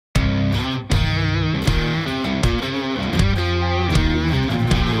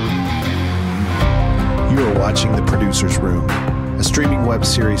watching The Producer's Room, a streaming web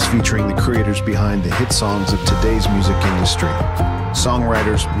series featuring the creators behind the hit songs of today's music industry.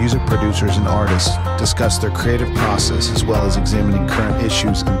 Songwriters, music producers, and artists discuss their creative process as well as examining current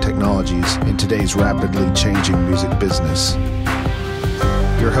issues and technologies in today's rapidly changing music business.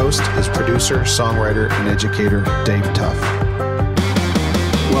 Your host is producer, songwriter, and educator Dave Tuff.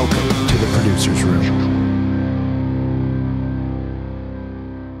 Welcome to The Producer's Room.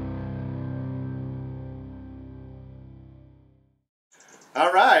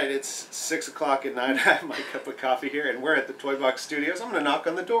 All right, it's 6 o'clock at night. I have my cup of coffee here, and we're at the Toy Box Studios. I'm going to knock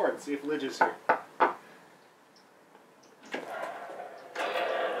on the door and see if Lij is here.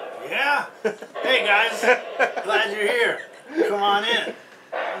 Yeah? Hey, guys. Glad you're here. Come on in.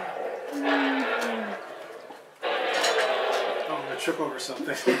 Oh, I'm going to trip over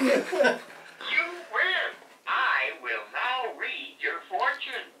something. You win. I will now read your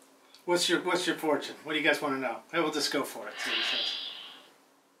fortune. What's your fortune? What do you guys want to know? Hey, we'll just go for it. See what it says.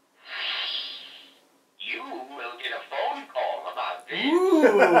 You will get a phone call about this.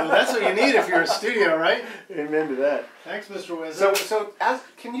 Ooh, that's what you need if you're a studio, right? Amen to that. Thanks, Mr. Wizard.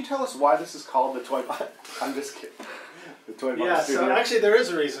 Can you tell us why this is called the Toy Box? I'm just kidding. The Toy Box Yeah, Studio. so actually there is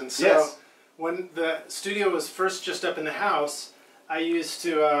a reason. So yes. When the studio was first just up in the house, I used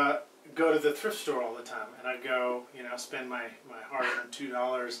to go to the thrift store all the time. And I'd go, spend my hard-earned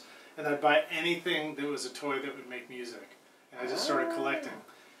 $2, and I'd buy anything that was a toy that would make music. And I just started collecting.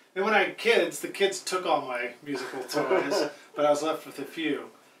 And when I had kids, the kids took all my musical toys, but I was left with a few.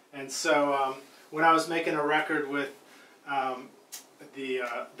 And so when I was making a record with the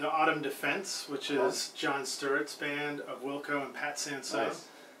Autumn Defense, which is John Stewart's band of Wilco and Pat Sansone, nice.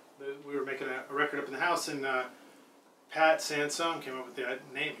 We were making a record up in the house, and Pat Sansone came up with the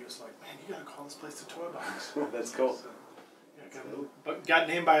name. He was like, "Man, you gotta call this place the Toy Box." That's cool. So, yeah, got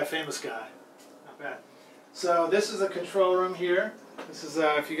named by a famous guy. Not bad. So this is the control room here. This is,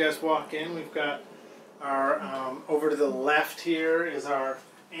 if you guys walk in, we've got our, over to the left here is our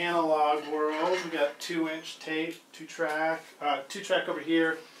analog world. We've got 2-inch tape, 2-track over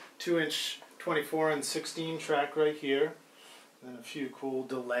here, 2-inch 24 and 16 track right here. And then a few cool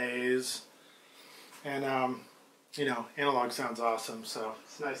delays. And, analog sounds awesome, so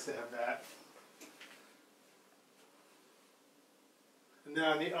it's nice to have that. And then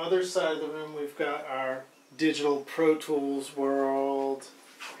on the other side of the room, we've got our digital Pro Tools world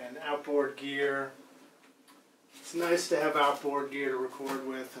and outboard gear. It's nice to have outboard gear to record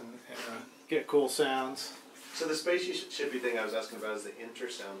with and get cool sounds. So the spaceshipy thing I was asking about is the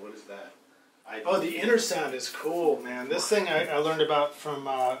intersound. What is that? The intersound is cool, man. This thing I learned about from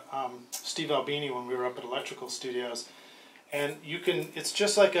Steve Albini when we were up at Electrical Studios. And it's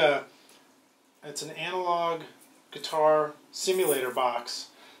just like it's an analog guitar simulator box.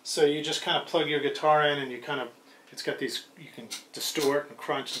 So you just kind of plug your guitar in and it's got these, you can distort and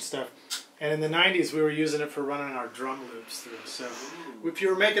crunch and stuff. And in the 90s we were using it for running our drum loops through. So if you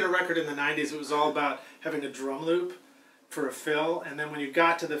were making a record in the 90s, it was all about having a drum loop for a fill. And then when you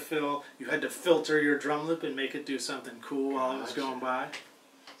got to the fill, you had to filter your drum loop and make it do something cool while it was going by.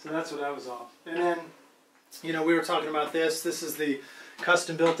 So that's what I was all. And then, we were talking about this. This is the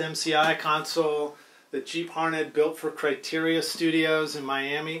custom-built MCI console that Jeep Harned built for Criteria Studios in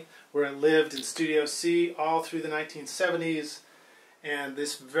Miami, where it lived in Studio C all through the 1970s. And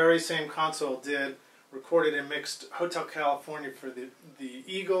this very same console recorded and mixed Hotel California for the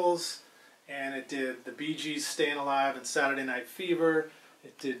Eagles, and it did the Bee Gees' Staying Alive and Saturday Night Fever.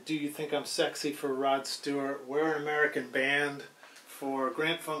 It did Do You Think I'm Sexy for Rod Stewart, We're an American Band for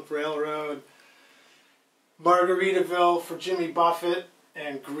Grand Funk Railroad, Margaritaville for Jimmy Buffett,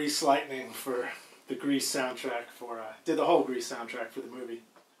 and Grease Lightning for the Grease soundtrack did the whole Grease soundtrack for the movie,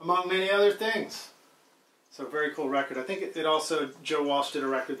 among many other things. So very cool record. I think it also, Joe Walsh did a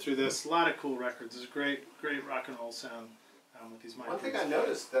record through this. A lot of cool records. It's a great rock and roll sound with these microphones. One thing I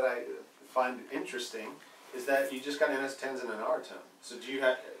noticed that I find interesting is that you just got NS10s and an R-tone. So do you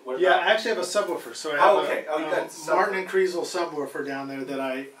have... I actually have a subwoofer. So I have you got Martin and Kriesel subwoofer down there that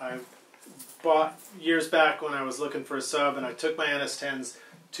I bought years back when I was looking for a sub, and I took my NS10s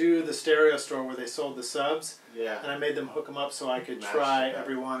to the stereo store where they sold the subs, and I made them hook them up so I could try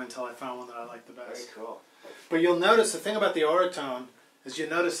every one until I found one that I liked the best. Very cool. But you'll notice the thing about the Auratone is you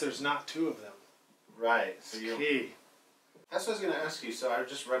notice there's not two of them. Right. So key. That's what I was going to ask you. So I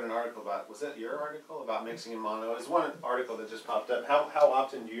just read an article about, was that your article about mixing in mono? There's one article that just popped up. How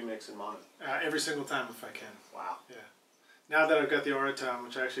often do you mix in mono? Every single time if I can. Wow. Yeah. Now that I've got the Auratone,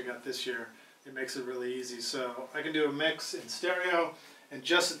 which I actually got this year, it makes it really easy. So I can do a mix in stereo, and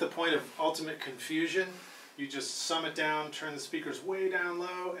just at the point of ultimate confusion, you just sum it down, turn the speakers way down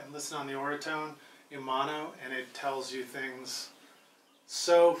low, and listen on the Auratone, in mono, and it tells you things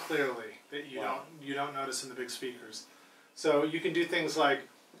so clearly that you don't notice in the big speakers. So you can do things like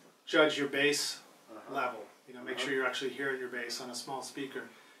judge your bass level. You know, make sure you're actually hearing your bass on a small speaker.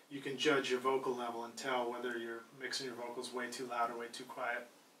 You can judge your vocal level and tell whether you're mixing your vocals way too loud or way too quiet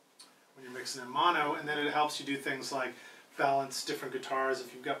when you're mixing in mono. And then it helps you do things like balance different guitars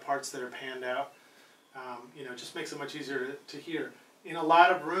if you've got parts that are panned out. You know, it just makes it much easier to hear. In a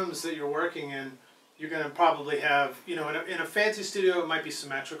lot of rooms that you're working in, you're going to probably have, you know, in a fancy studio it might be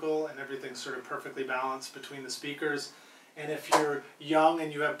symmetrical and everything's sort of perfectly balanced between the speakers. And if you're young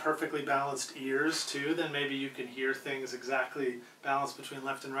and you have perfectly balanced ears too, then maybe you can hear things exactly balanced between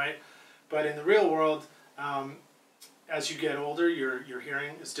left and right. But in the real world, as you get older, your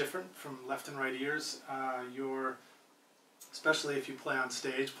hearing is different from left and right ears. Especially if you play on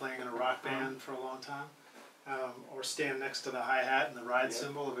stage, playing in a rock band for a long time, or stand next to the hi-hat and the ride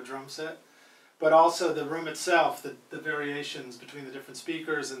cymbal of a drum set. But also the room itself, the variations between the different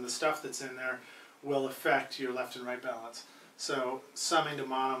speakers and the stuff that's in there will affect your left and right balance. So summing to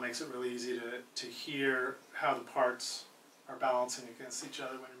mono makes it really easy to hear how the parts are balancing against each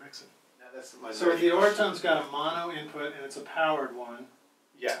other when you're mixing. So the Oratone's got a mono input and it's a powered one.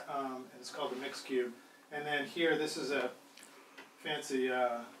 Yeah. And it's called the Mix Cube. And then here, this is a fancy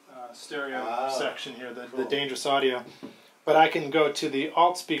stereo section here, the Dangerous Audio. But I can go to the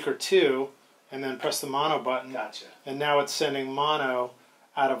alt speaker 2 and then press the mono button. Gotcha. And now it's sending mono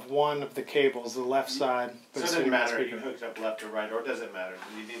out of one of the cables, the left side. So it doesn't matter if you hooked up left or right, or it doesn't matter.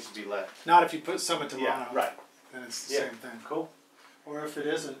 It needs to be left. Not if you put some into mono. Right. Then it's the same thing. Cool. Or if it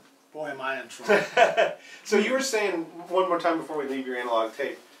isn't, boy, am I in trouble. So you were saying, one more time before we leave your analog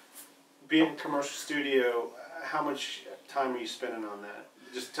tape, being in a commercial studio, how much time are you spending on that?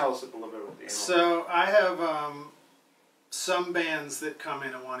 Just tell us a little bit about the analog. So I have some bands that come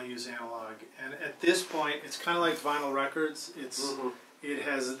in and want to use analog, and at this point, it's kind of like vinyl records. It's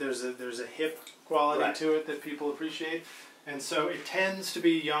there's a hip quality to it that people appreciate, and so it tends to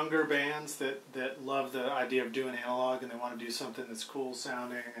be younger bands that love the idea of doing analog and they want to do something that's cool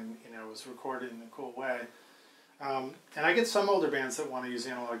sounding and is recorded in a cool way. And I get some older bands that want to use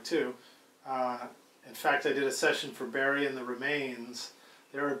analog too. In fact, I did a session for Barry and the Remains.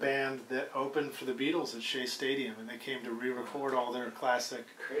 They're a band that opened for the Beatles at Shea Stadium, and they came to re-record all their classic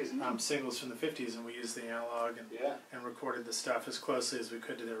singles from the 50s, and we used the analog and recorded the stuff as closely as we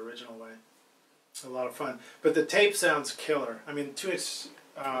could to their original way. A lot of fun. But the tape sounds killer. I mean, 2-inch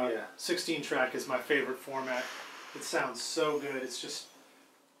 16-track is my favorite format. It sounds so good. It's just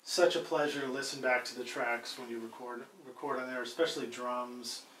such a pleasure to listen back to the tracks when you record on there, especially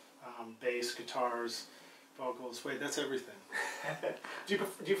drums, bass, guitars, vocals. Wait, that's everything. Do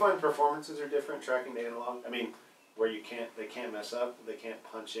you find performances are different tracking to analog? I mean, where they can't mess up, they can't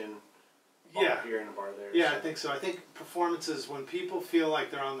punch in bar here and a bar there. Yeah, I think so. I think performances, when people feel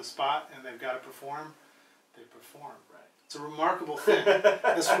like they're on the spot and they've got to perform, they perform. Right. It's a remarkable thing.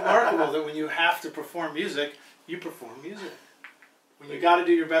 It's remarkable that when you have to perform music, you perform music. When you got to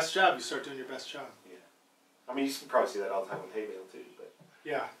do your best job, you start doing your best job. Yeah. I mean, you can probably see that all the time with Hay Bale too. But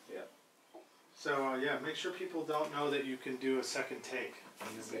yeah. So, make sure people don't know that you can do a second take.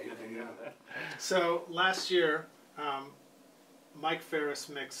 So, last year, Mike Ferris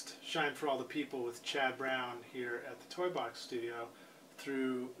mixed Shine for All the People with Chad Brown here at the Toy Box Studio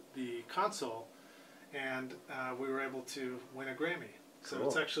through the console, and we were able to win a Grammy. So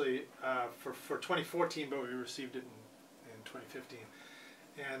it's actually for 2014, but we received it in 2015.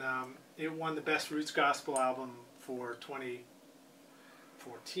 And it won the Best Roots Gospel Album for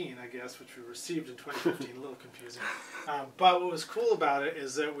 2014, I guess, which we received in 2015, a little confusing. But what was cool about it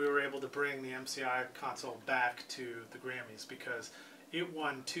is that we were able to bring the MCI console back to the Grammys because it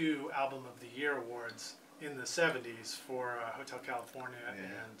won 2 Album of the Year awards in the 70s for Hotel California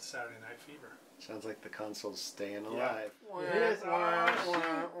and Saturday Night Fever. Sounds like the console's staying alive. It is.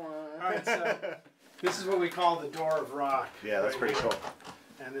 Alright, so this is what we call the Door of Rock. Yeah, that's pretty cool.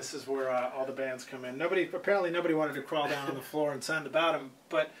 And this is where all the bands come in. Apparently nobody wanted to crawl down on the floor and sign the bottom,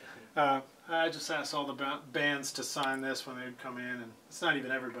 but I just asked all the bands to sign this when they'd come in, and it's not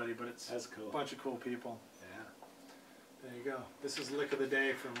even everybody, but it's a bunch of cool people. Yeah. There you go. This is Lick of the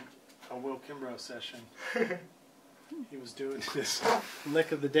Day from a Will Kimbrough session. He was doing this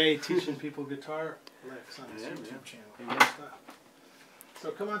Lick of the Day, teaching people guitar licks on his YouTube channel. So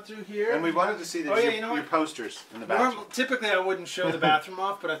come on through here. And we wanted to see your posters in the bathroom. Typically I wouldn't show the bathroom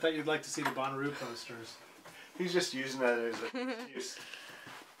off, but I thought you'd like to see the Bonnaroo posters. He's just using that as an excuse.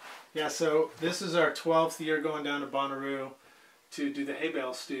 Yeah, so this is our 12th year going down to Bonnaroo to do the Hay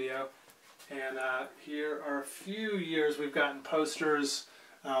Bale studio. And here are a few years we've gotten posters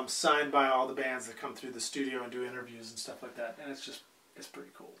signed by all the bands that come through the studio and do interviews and stuff like that. And it's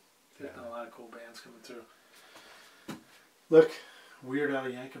pretty cool. There's been a lot of cool bands coming through. Look, Weird Al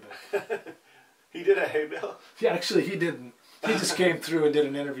Yankovic. He did a Hey Bill? Yeah, actually he didn't. He just came through and did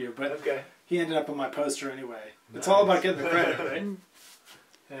an interview, but okay. He ended up on my poster anyway. Nice. It's all about getting the credit, right?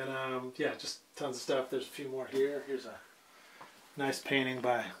 And yeah, just tons of stuff. There's a few more here. Here's a nice painting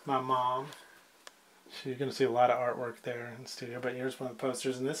by my mom. So you're going to see a lot of artwork there in the studio, but here's one of the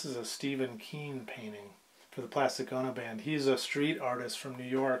posters, and this is a Stephen Keane painting for the Plastic Ono Band. He's a street artist from New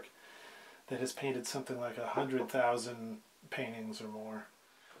York that has painted something like 100,000 paintings or more.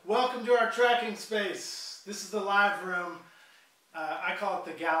 Welcome to our tracking space. This is the live room. I call it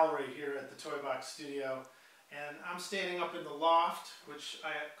the gallery here at the Toy Box Studio. And I'm standing up in the loft, which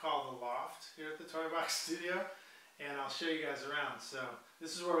I call the loft here at the Toy Box Studio. And I'll show you guys around. So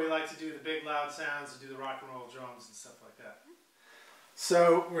this is where we like to do the big loud sounds and do the rock and roll drums and stuff like that.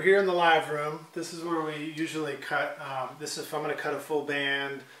 So we're here in the live room. This is where we usually cut. This is if I'm going to cut a full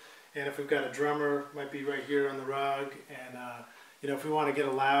band. And if we've got a drummer, might be right here on the rug. And you know, if we want to get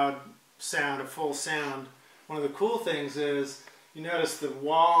a loud sound, a full sound, one of the cool things is, you notice the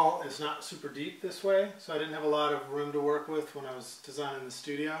wall is not super deep this way, so I didn't have a lot of room to work with when I was designing the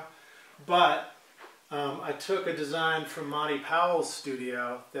studio. But I took a design from Monty Powell's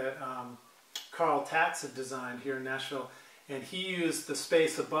studio that Carl Tatz had designed here in Nashville, and he used the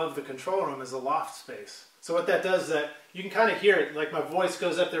space above the control room as a loft space. So what that does is that you can kind of hear it, like my voice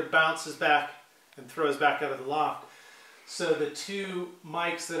goes up there, bounces back, and throws back out of the loft. So the two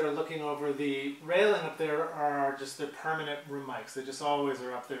mics that are looking over the railing up there are just the permanent room mics. They just always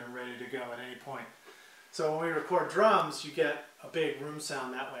are up there and ready to go at any point. So when we record drums, you get a big room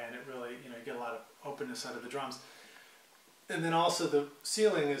sound that way, and it really, you know, you get a lot of openness out of the drums. And then also the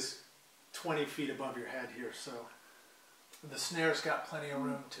ceiling is 20 feet above your head here, so the snare's got plenty of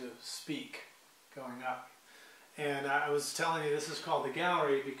room to speak going up. And I was telling you this is called the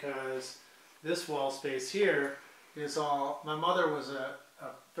gallery because this wall space here is all, my mother was a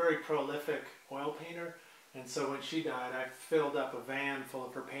very prolific oil painter, and so when she died I filled up a van full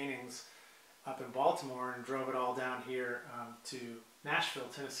of her paintings up in Baltimore and drove it all down here to Nashville,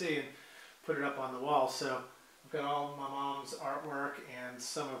 Tennessee, and put it up on the wall. So I've got all of my mom's artwork and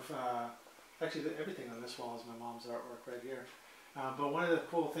some of, actually everything on this wall is my mom's artwork right here. But one of the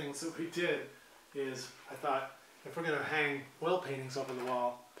cool things that we did is I thought, if we're going to hang oil paintings up on the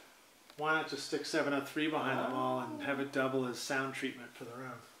wall, why not just stick 703 behind the wall and have it double as sound treatment for the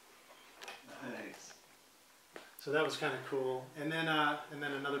room? Nice. So that was kind of cool. And then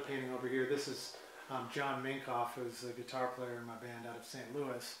another painting over here. This is John Minkoff, who's a guitar player in my band out of St.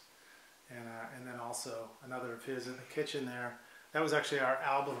 Louis. And then also another of his in the kitchen there. That was actually our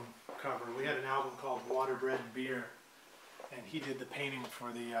album cover. We had an album called Water, Bread, and Beer. And he did the painting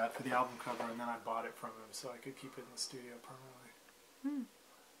for the album cover, and then I bought it from him so I could keep it in the studio permanently.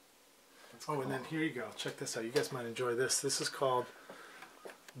 Oh, cool. And then here you go. Check this out. You guys might enjoy this. This is called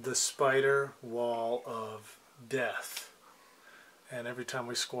the Spider Wall of Death. And every time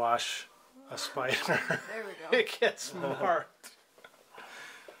we squash a spider, there we go. It gets marked.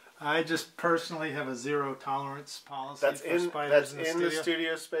 I just personally have a zero tolerance policy for spiders in the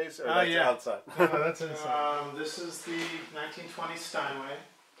studio space, or that's outside? No, that's inside. This is the 1920 Steinway,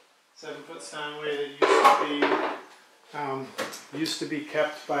 7-foot Steinway that used to be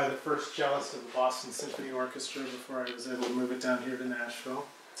kept by the first cellist of the Boston Symphony Orchestra before I was able to move it down here to Nashville.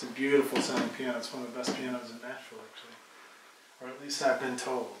 It's a beautiful sounding piano. It's one of the best pianos in Nashville, actually. Or at least I've been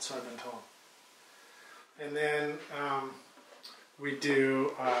told. So I've been told. And then we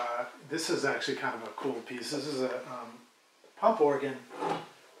do, this is actually kind of a cool piece. This is a pump organ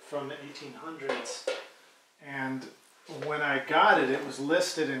from the 1800s. And when I got it, it was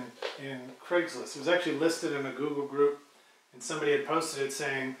listed in Craigslist. It was actually listed in a Google group, and somebody had posted it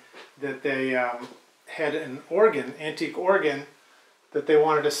saying that they had an organ, antique organ, that they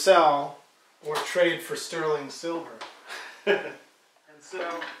wanted to sell or trade for sterling silver. And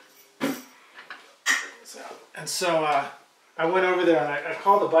so I went over there and I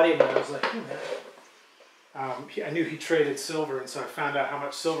called a buddy of mine. I was like, hey man, I knew he traded silver, and so I found out how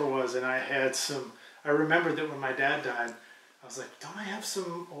much silver was, and I had some. I remembered that when my dad died, I was like, don't I have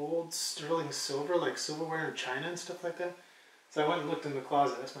some old sterling silver, like silverware in China and stuff like that? So I went and looked in the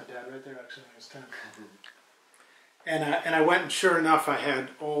closet. That's my dad right there, actually, when he was 10. And I went, and sure enough, I had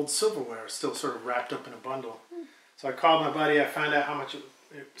old silverware still sort of wrapped up in a bundle. So I called my buddy. I found out how much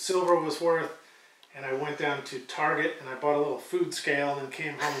silver was worth, and I went down to Target, and I bought a little food scale, and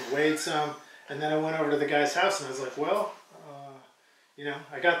came home and weighed some. And then I went over to the guy's house, and I was like, well, you know,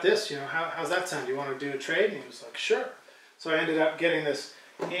 I got this, you know, how's that sound? Do you want to do a trade? And he was like, sure. So I ended up getting this.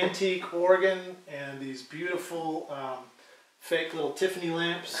 antique organ and these beautiful fake little Tiffany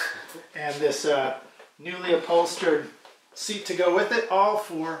lamps and this newly upholstered seat to go with it, all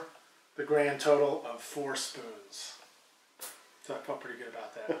for the grand total of 4 spoons. So I felt pretty good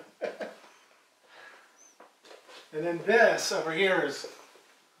about that. And then this over here is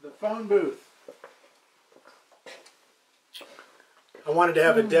the phone booth. I wanted to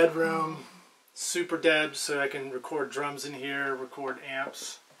have a dead room, super dead, so I can record drums in here, record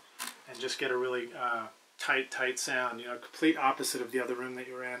amps, and just get a really tight sound. You know, complete opposite of the other room that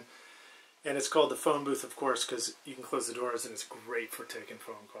you were in. And it's called the phone booth, of course, because you can close the doors and it's great for taking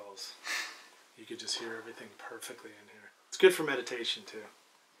phone calls. You could just hear everything perfectly in here. It's good for meditation too.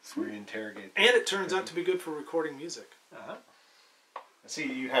 That's where you interrogate. And it turns out to be good for recording music. Uh-huh. I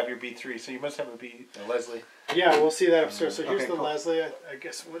see you have your B3, so you must have a Leslie. Yeah, we'll see that upstairs. So here's Okay, the cool. Leslie. I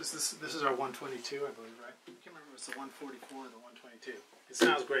guess, what is this? This is our 122, I believe, right? I can't remember if it's the 144 or the 122. It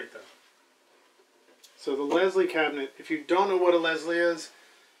sounds great, though. So the Leslie cabinet, if you don't know what a Leslie is,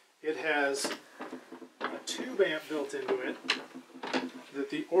 it has a tube amp built into it that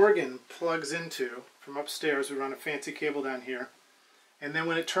the organ plugs into from upstairs. We run a fancy cable down here. And then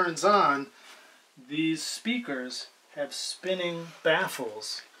when it turns on, these speakers have spinning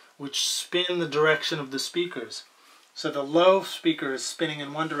baffles which spin the direction of the speakers. So the low speaker is spinning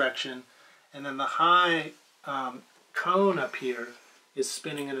in one direction, and then the high cone up here is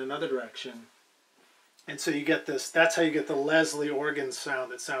spinning in another direction. And so you get this, that's how you get the Leslie organ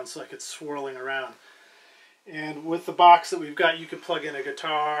sound that sounds like it's swirling around. And with the box that we've got, you could plug in a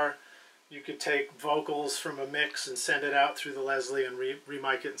guitar, you could take vocals from a mix and send it out through the Leslie and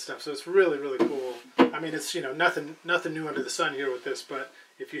re-mic it and stuff. So it's really, really cool. I mean, it's, you know, nothing new under the sun here with this, but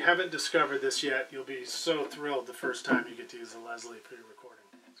if you haven't discovered this yet, you'll be so thrilled the first time you get to use the Leslie for your recording.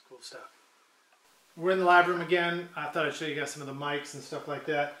 It's cool stuff. We're in the live room again. I thought I'd show you guys some of the mics and stuff like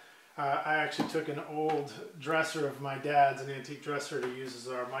that. I actually took an old dresser of my dad's, an antique dresser, to use as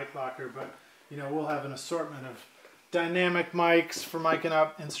our mic locker, but you know, we'll have an assortment of dynamic mics for micing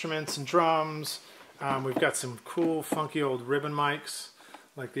up instruments and drums. We've got some cool, funky old ribbon mics,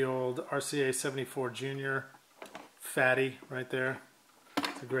 like the old RCA 74 Junior Fatty right there.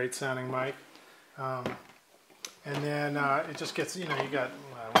 It's a great sounding mic. And then it just gets, you know, you got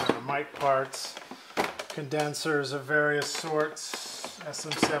whatever, mic parts, condensers of various sorts,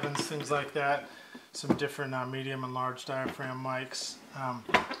 SM7s, things like that. Some different medium and large diaphragm mics.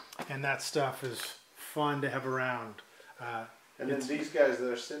 And that stuff is fun to have around. And then these guys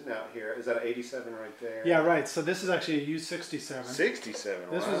that are sitting out here, is that an 87 right there? Yeah, right. So this is actually a U67. 67,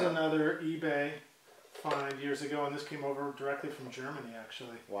 This wow. was another eBay find years ago, and this came over directly from Germany,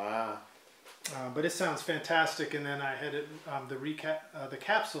 actually. Wow. But it sounds fantastic. And then I had it, the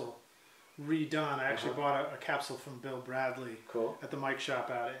capsule redone. I actually bought a capsule from Bill Bradley at the mic shop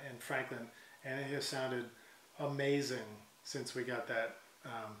out in Franklin, and it has sounded amazing since we got that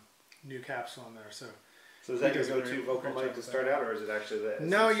new capsule in there. So is that your go-to vocal mic to start out, or is it actually the...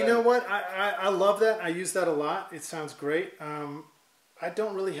 No, you know what? I love that. I use that a lot. It sounds great. I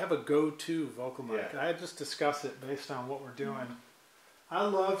don't really have a go-to vocal mic. Yeah. I just discuss it based on what we're doing. I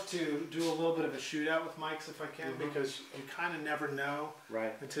love to do a little bit of a shootout with mics if I can, because you kind of never know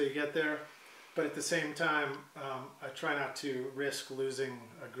until you get there. But at the same time, I try not to risk losing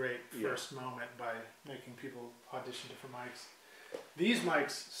a great first moment by making people audition different mics. These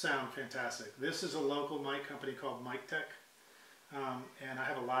mics sound fantastic. This is a local mic company called Mic Tech, and I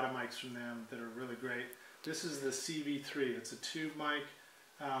have a lot of mics from them that are really great. This is the CV3. It's a tube mic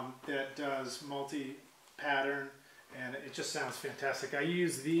that does multi-pattern, and it just sounds fantastic. I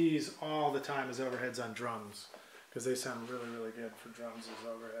use these all the time as overheads on drums because they sound really, really good for drums as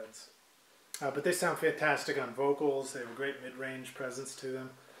overheads. But they sound fantastic on vocals. They have a great mid-range presence to them.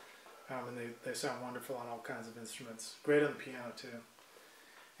 And they sound wonderful on all kinds of instruments. Great on the piano, too.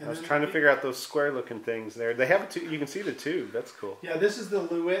 And I was trying to figure out those square-looking things there. They have a tube. You can see the tube. That's cool. Yeah, this is the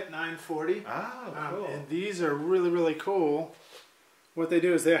Lewitt 940. Oh, cool. And these are really, really cool. What they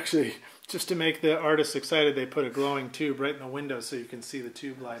do is they actually, just to make the artist excited, they put a glowing tube right in the window so you can see the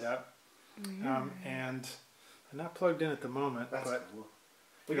tube light up. And they're not plugged in at the moment. That's but cool.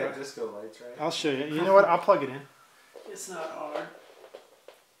 We got disco lights, right? I'll show you. You know what? I'll plug it in. It's not hard.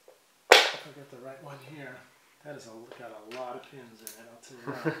 If I get the right one here. That has got a lot of pins in it, I'll tell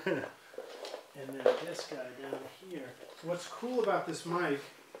you that. And then this guy down here. What's cool about this mic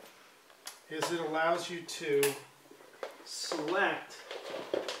is it allows you to select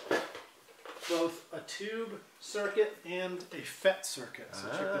both a tube circuit and a FET circuit. So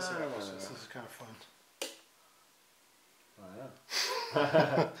check this out. This is kind of fun.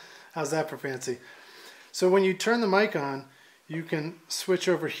 Wow. How's that for fancy? So when you turn the mic on, you can switch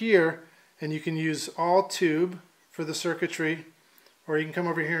over here and you can use all tube for the circuitry, or you can come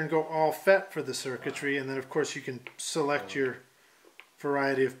over here and go all FET for the circuitry, and then of course you can select your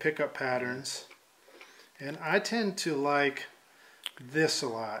variety of pickup patterns. And I tend to like this a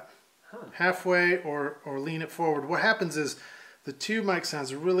lot. Halfway or lean it forward. What happens is the tube mic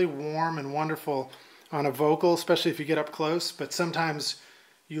sounds really warm and wonderful on a vocal, especially if you get up close, but sometimes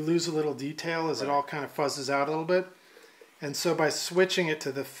you lose a little detail as it all kind of fuzzes out a little bit. And so by switching it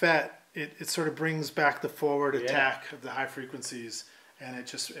to the FET, it sort of brings back the forward attack of the high frequencies, and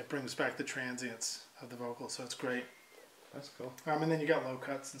it brings back the transients of the vocal, so it's great. That's cool. And then you got low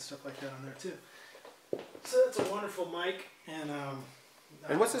cuts and stuff like that on there too. So it's a wonderful mic, and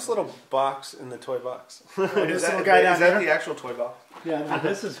what's this little box in the toy box? This little guy down there? the actual toy box? Yeah,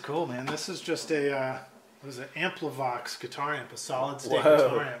 this is cool, man. This is just a what is it? Amplivox guitar amp, a solid state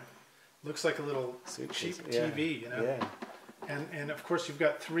guitar amp. Looks like a little cheap TV, you know. Yeah. And of course you've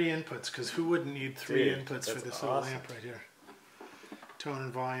got 3 inputs, because who wouldn't need 3 inputs for this little amp right here? Tone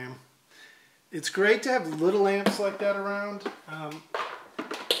and volume. It's great to have little amps like that around,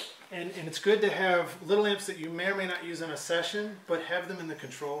 and it's good to have little amps that you may or may not use in a session, but have them in the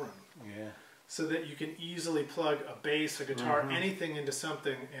control room. Yeah. So that you can easily plug a bass, a guitar, anything into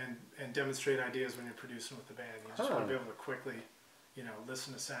something and demonstrate ideas when you're producing with the band. You just want to be able to quickly, you know,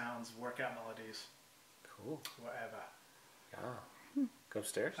 listen to sounds, work out melodies. Cool. Whatever. Yeah. Go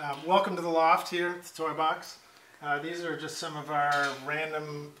upstairs. Welcome to the loft here at the Toy Box. These are just some of our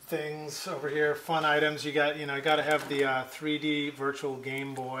random things over here, fun items. You got to have the 3D virtual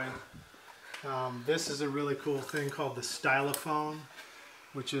Game Boy. This is a really cool thing called the Stylophone,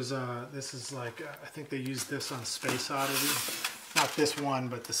 which is this is like I think they use this on Space Oddity. Not this one,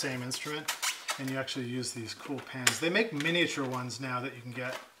 but the same instrument. And you actually use these cool pens. They make miniature ones now that you can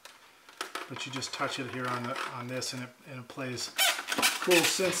get, but you just touch it here on this, and it plays cool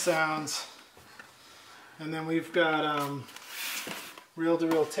synth sounds. And then we've got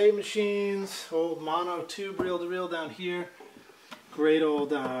reel-to-reel tape machines, old mono tube reel-to-reel down here. Great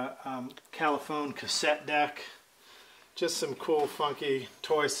old Caliphone cassette deck. Just some cool, funky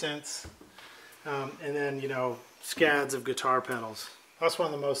toy synths. And then, you know, scads of guitar pedals. That's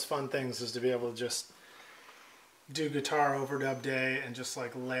one of the most fun things, is to be able to just do guitar overdub day and just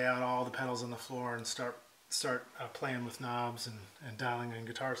like lay out all the pedals on the floor and start playing with knobs and dialing in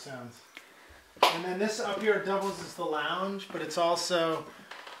guitar sounds. And then this up here doubles as the lounge, but it's also,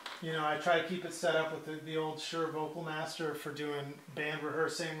 you know, I try to keep it set up with the old Shure Vocal Master for doing band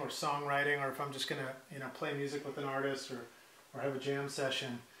rehearsing or songwriting, or if I'm just going to, you know, play music with an artist or have a jam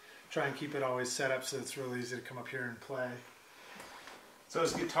session. Try and keep it always set up so it's really easy to come up here and play. So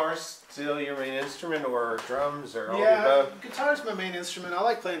is guitar still your main instrument, or drums, or all the above? Yeah, guitar's my main instrument. I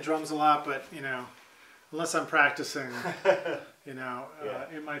like playing drums a lot, but, you know, unless I'm practicing, you know,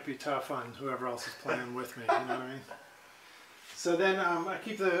 it might be tough on whoever else is playing with me, you know what I mean? So then I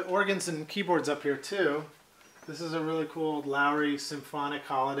keep the organs and keyboards up here too. This is a really cool Lowry Symphonic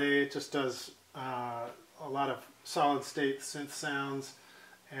Holiday. It just does a lot of solid state synth sounds,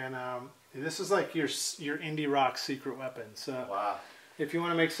 and this is like your indie rock secret weapon. So wow. If you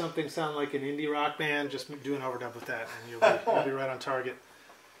want to make something sound like an indie rock band, just do an overdub with that, and you'll be right on target.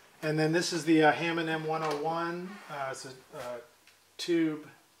 And then this is the Hammond M101. It's a tube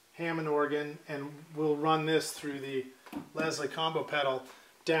Hammond organ, and we'll run this through the Leslie combo pedal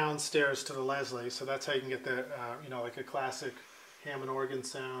downstairs to the Leslie. So that's how you can get the, you know, like a classic Hammond organ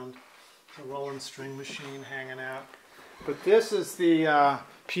sound. A Roland string machine hanging out. But this is the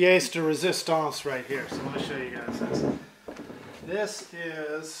pièce de résistance right here. So let me show you guys this. This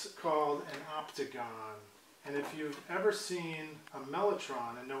is called an Optagon. And if you've ever seen a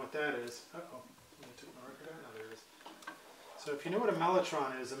Mellotron and know what that is, uh-oh, I took my record out. No, there it is. So if you know what a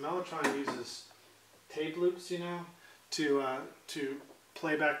Mellotron is, a Mellotron uses tape loops, you know, to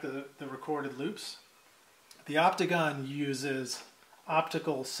play back the recorded loops. The Optagon uses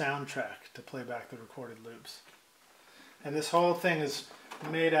optical soundtrack to play back the recorded loops. And this whole thing is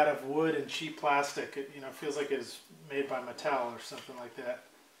made out of wood and cheap plastic. It, you know, feels like it's made by Mattel or something like that.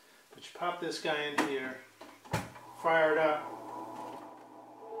 But you pop this guy in here, fire it up.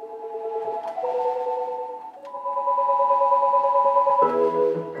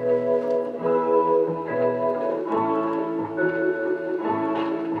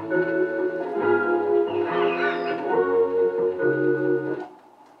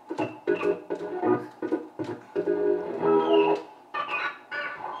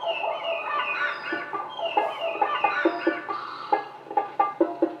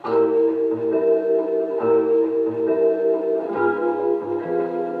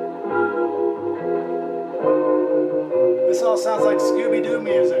 all sounds like Scooby-Doo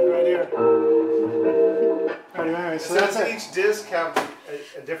music right here. Alright, anyway, so that's it. Each disc have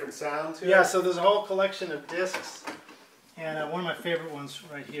a different sound to it? Yeah, so there's a whole collection of discs. And one of my favorite ones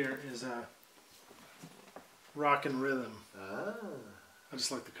right here is Rock and Rhythm. Ah. I just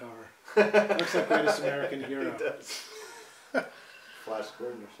like the cover. Looks like Greatest American Hero. It does. Flash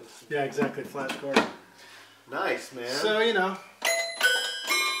Gordon or something. Yeah, exactly, Flash Gordon. Nice, man. So, you know,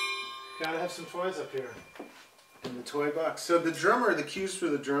 gotta have some toys up here. In the toy box. So the drummer, the cues for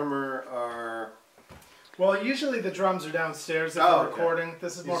the drummer are... Well, usually the drums are downstairs if we're recording.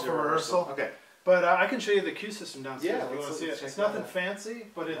 This is more for rehearsal. Okay. But I can show you the cue system downstairs Yeah, if you want to see it. It's nothing fancy,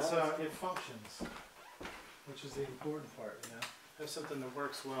 but it's it functions, which is the important part, you know. Have something that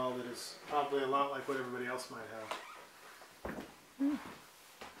works well that is probably a lot like what everybody else might have.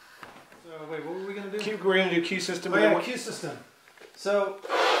 So wait, what were we gonna do? We're gonna do cue system. Oh yeah, cue system. So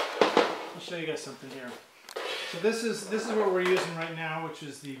I'll show you guys something here. So this is what we're using right now, which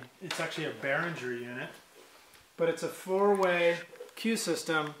is it's actually a Behringer unit, but it's a 4-way cue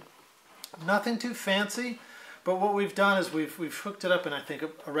system. Nothing too fancy, but what we've done is we've hooked it up in, I think,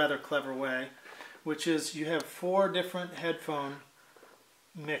 a rather clever way, which is you have 4 different headphone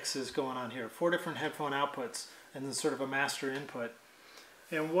mixes going on here, 4 different headphone outputs, and then sort of a master input.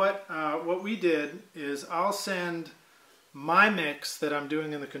 And what we did is I'll send my mix that I'm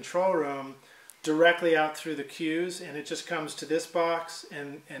doing in the control room directly out through the cues, and it just comes to this box,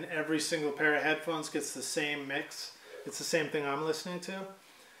 and every single pair of headphones gets the same mix. It's the same thing I'm listening to.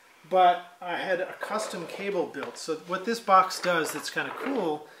 But I had a custom cable built. So what this box does that's kind of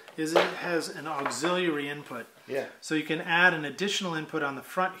cool is it has an auxiliary input. Yeah. So you can add an additional input on the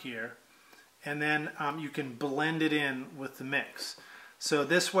front here, and then you can blend it in with the mix. So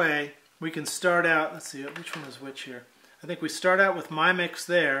this way we can start out, let's see, which one is which here? I think we start out with my mix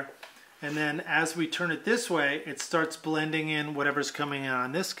there, and then as we turn it this way, it starts blending in whatever's coming in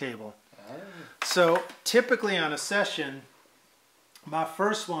on this cable. Oh. So typically on a session, my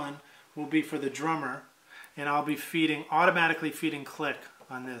first one will be for the drummer, and I'll be automatically feeding click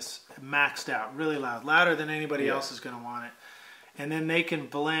on this, maxed out, really loud, louder than anybody else is going to want it. And then they can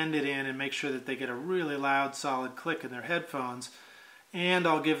blend it in and make sure that they get a really loud, solid click in their headphones. And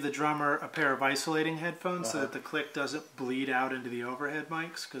I'll give the drummer a pair of isolating headphones so that the click doesn't bleed out into the overhead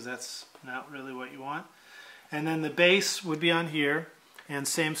mics, because that's not really what you want. And then the bass would be on here, and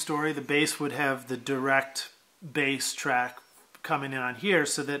same story, the bass would have the direct bass track coming in on here,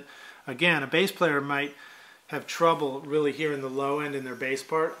 so that, again, a bass player might have trouble really hearing the low end in their bass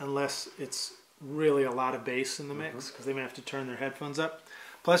part unless it's really a lot of bass in the mix, because they may have to turn their headphones up.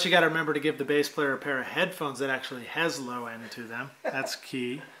 Plus, you got to remember to give the bass player a pair of headphones that actually has low end to them. That's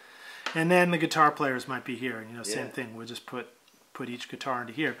key. And then the guitar players might be here. You know, same thing. We'll just put each guitar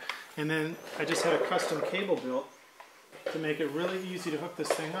into here. And then I just had a custom cable built to make it really easy to hook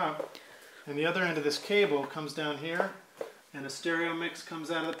this thing up. And the other end of this cable comes down here, and a stereo mix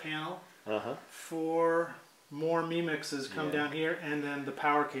comes out of the panel. 4 more me mixes come down here, and then the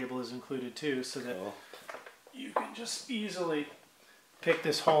power cable is included too, so that you can just easily pick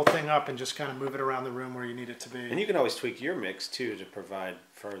this whole thing up and just kind of move it around the room where you need it to be. And you can always tweak your mix too to provide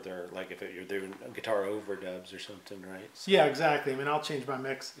further, like if you're doing guitar overdubs or something, right? So, yeah, exactly. I mean, I'll change my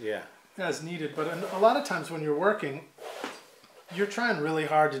mix as needed, but a lot of times when you're working, you're trying really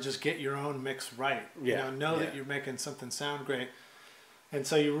hard to just get your own mix right. You know that you're making something sound great. And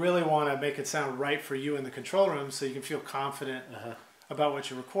so you really want to make it sound right for you in the control room so you can feel confident about what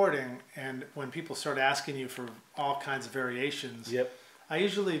you're recording. And when people start asking you for all kinds of variations, I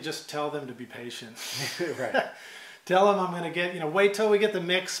usually just tell them to be patient. Tell them I'm going to get, wait till we get the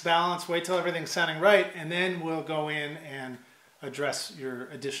mix balance, wait till everything's sounding right, and then we'll go in and address your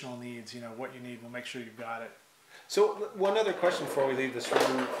additional needs, what you need. We'll make sure you've got it. So one other question before we leave this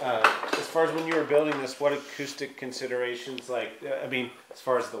room, as far as when you were building this, what acoustic considerations, as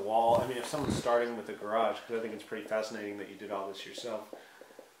far as the wall, if someone's starting with a garage, because I think it's pretty fascinating that you did all this yourself.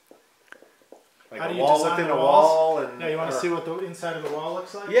 Like how do a you wall design within the a walls? wall? And, yeah, you want to see what the inside of the wall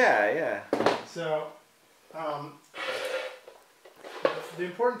looks like? Yeah. So, the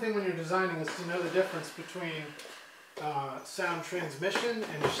important thing when you're designing is to know the difference between sound transmission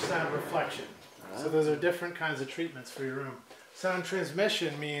and sound reflection. So those are different kinds of treatments for your room. Sound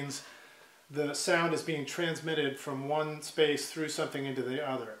transmission means the sound is being transmitted from one space through something into the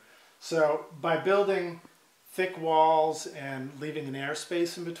other. So by building thick walls and leaving an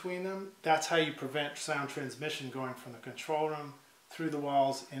airspace in between them, that's how you prevent sound transmission going from the control room through the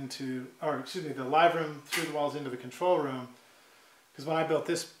walls into, the live room through the walls into the control room. Because when I built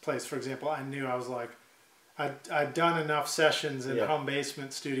this place, for example, I knew I was like, I'd done enough sessions in home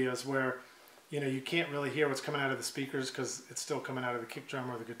basement studios where you know, you can't really hear what's coming out of the speakers because it's still coming out of the kick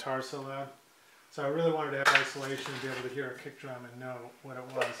drum or the guitar so loud. So I really wanted to have isolation and be able to hear a kick drum and know what it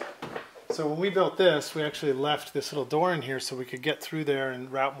was. So when we built this, we actually left this little door in here so we could get through there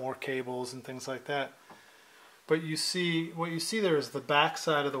and route more cables and things like that. But you see, what you see there is the back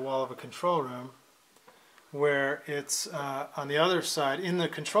side of the wall of a control room, where it's on the other side. In the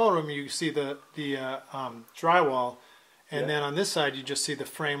control room, you see the drywall, and then on this side, you just see the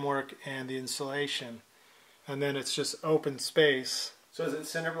framework and the insulation, and then it's just open space. So is it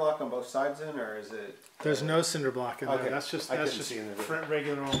cinder block on both sides then, or is it? There's no cinder block in there. Okay. That's just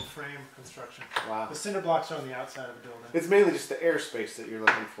regular old frame construction. Wow. The cinder blocks are on the outside of the building. It's mainly just the airspace that you're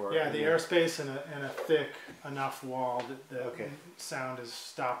looking for. Yeah, the airspace and a thick enough wall that the Okay. sound is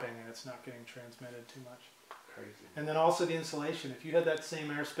stopping and it's not getting transmitted too much. Crazy. And then also the insulation. If you had that same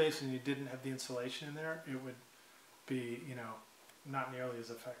airspace and you didn't have the insulation in there, it would be, you know, not nearly as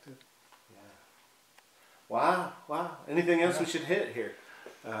effective. Wow, wow. Anything else we should hit here?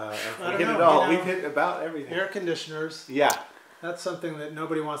 We hit know, it all. you know, We've hit about everything. Air conditioners. Yeah. That's something that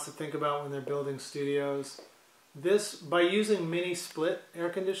nobody wants to think about when they're building studios. This, by using mini split air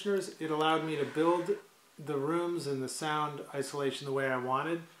conditioners, it allowed me to build the rooms and the sound isolation the way I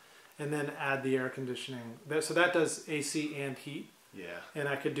wanted, and then add the air conditioning. So that does AC and heat. Yeah. And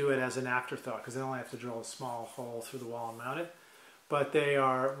I could do it as an afterthought because I only have to drill a small hole through the wall and mount it. But they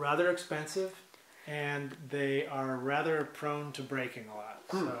are rather expensive, and they are rather prone to breaking a lot.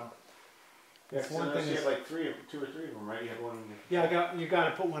 So yeah, one thing. You have like 2 or 3 of them, right? You have one. Yeah, you got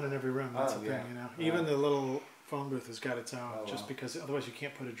to put one in every room. That's the yeah. thing, you know. Even the little phone booth has got its own, just because otherwise you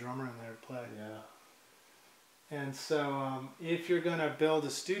can't put a drummer in there to play. Yeah. And so, if you're going to build a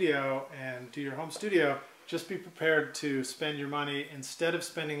studio and do your home studio, just be prepared to spend your money. Instead of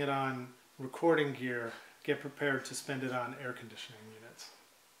spending it on recording gear, get prepared to spend it on air conditioning units.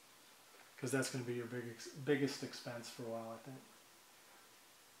 Because that's going to be your biggest expense for a while, I think.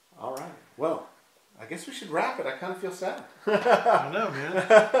 All right. Well, I guess we should wrap it. I kind of feel sad. I don't know, man.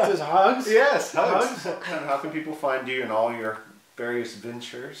 Just hugs? Yes, hugs. How can people find you and all your various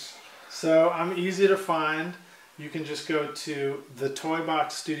ventures? So I'm easy to find. You can just go to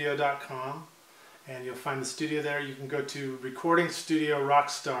thetoyboxstudio.com and you'll find the studio there. You can go to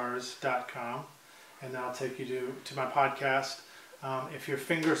recordingstudiorockstars.com and that'll take you to my podcast. If your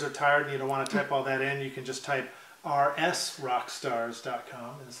fingers are tired and you don't want to type all that in, you can just type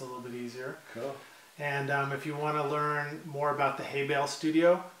rsrockstars.com and it's a little bit easier. Cool. And if you want to learn more about the Hay Bale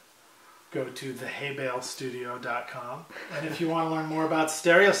Studio, go to thehaybalstudio.com. And if you want to learn more about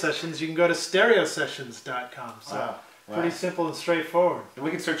stereo sessions, you can go to stereosessions.com. So pretty simple and straightforward. And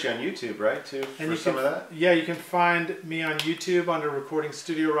we can search you on YouTube, right, too, and some of that? Yeah, you can find me on YouTube under Recording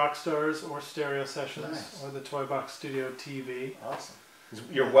Studio Rockstars or Stereo Sessions or the Toy Box Studio TV. Awesome.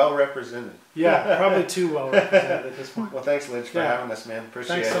 You're well represented. Yeah, probably too well represented at this point. Well, thanks, Lij, for having us, man.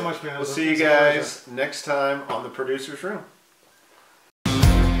 Appreciate it. Thanks so much, man. We'll see you guys next time on The Producer's Room.